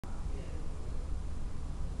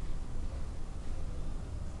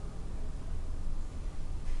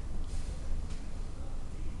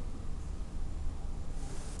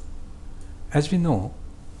As we know,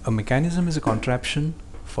 a mechanism is a contraption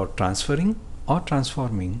for transferring or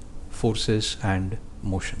transforming forces and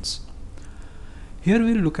motions. Here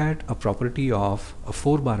we'll look at a property of a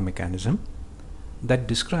 4-bar mechanism that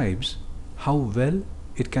describes how well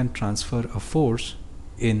it can transfer a force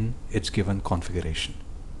in its given configuration.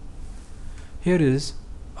 Here is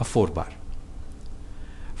a 4-bar.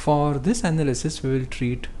 For this analysis, we will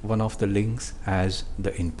treat one of the links as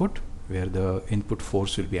the input, where the input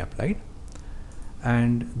force will be applied,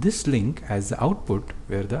 and this link as the output,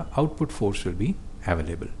 where the output force will be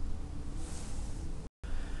available.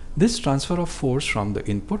 This transfer of force from the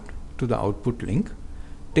input to the output link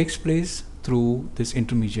takes place through this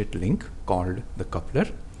intermediate link called the coupler,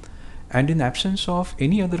 and in absence of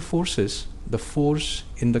any other forces, the force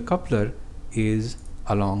in the coupler is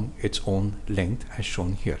along its own length as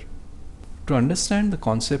shown here. To understand the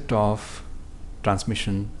concept of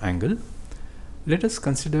transmission angle, let us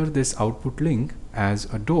consider this output link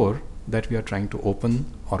as a door that we are trying to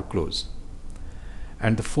open or close,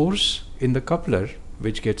 and the force in the coupler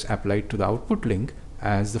which gets applied to the output link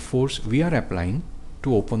as the force we are applying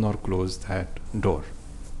to open or close that door.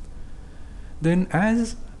 Then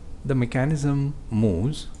as the mechanism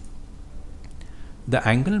moves, the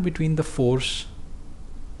angle between the force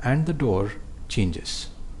and the door changes.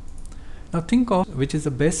 Now think of which is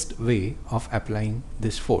the best way of applying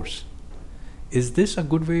this force. Is this a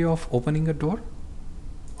good way of opening a door,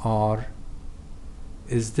 or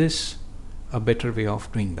is this a better way of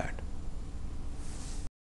doing that?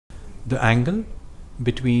 The angle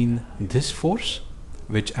between this force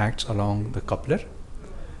which acts along the coupler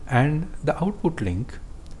and the output link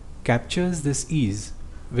captures this ease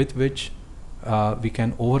with which we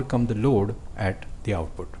can overcome the load at the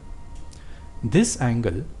output. This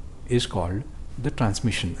angle is called the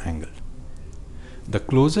transmission angle. The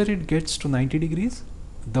closer it gets to 90 degrees,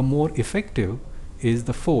 the more effective is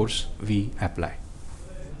the force we apply.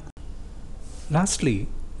 Lastly,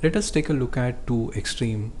 let us take a look at two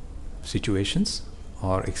extreme situations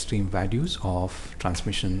or extreme values of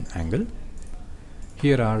transmission angle.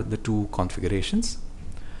 Here are the two configurations.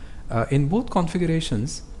 In both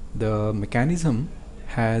configurations, the mechanism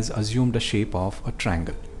has assumed a shape of a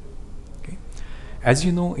triangle. Okay. As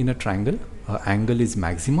you know, in a triangle, angle is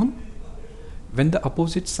maximum when the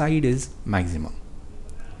opposite side is maximum.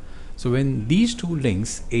 So when these two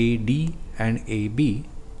links AD and AB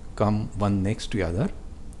come one next to the other,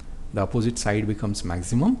 the opposite side becomes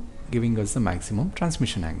maximum, giving us the maximum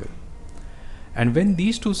transmission angle. And when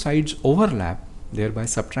these two sides overlap, thereby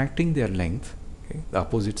subtracting their length, okay, the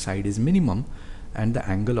opposite side is minimum and the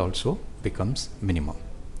angle also becomes minimum.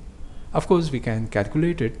 Of course, we can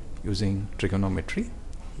calculate it using trigonometry,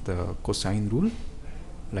 the cosine rule,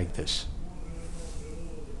 like this.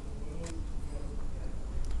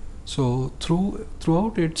 So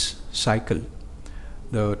throughout its cycle,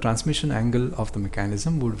 the transmission angle of the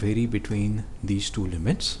mechanism would vary between these two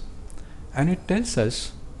limits, and it tells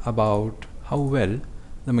us about how well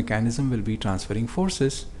the mechanism will be transferring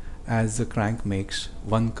forces as the crank makes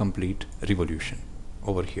one complete revolution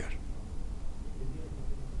over here.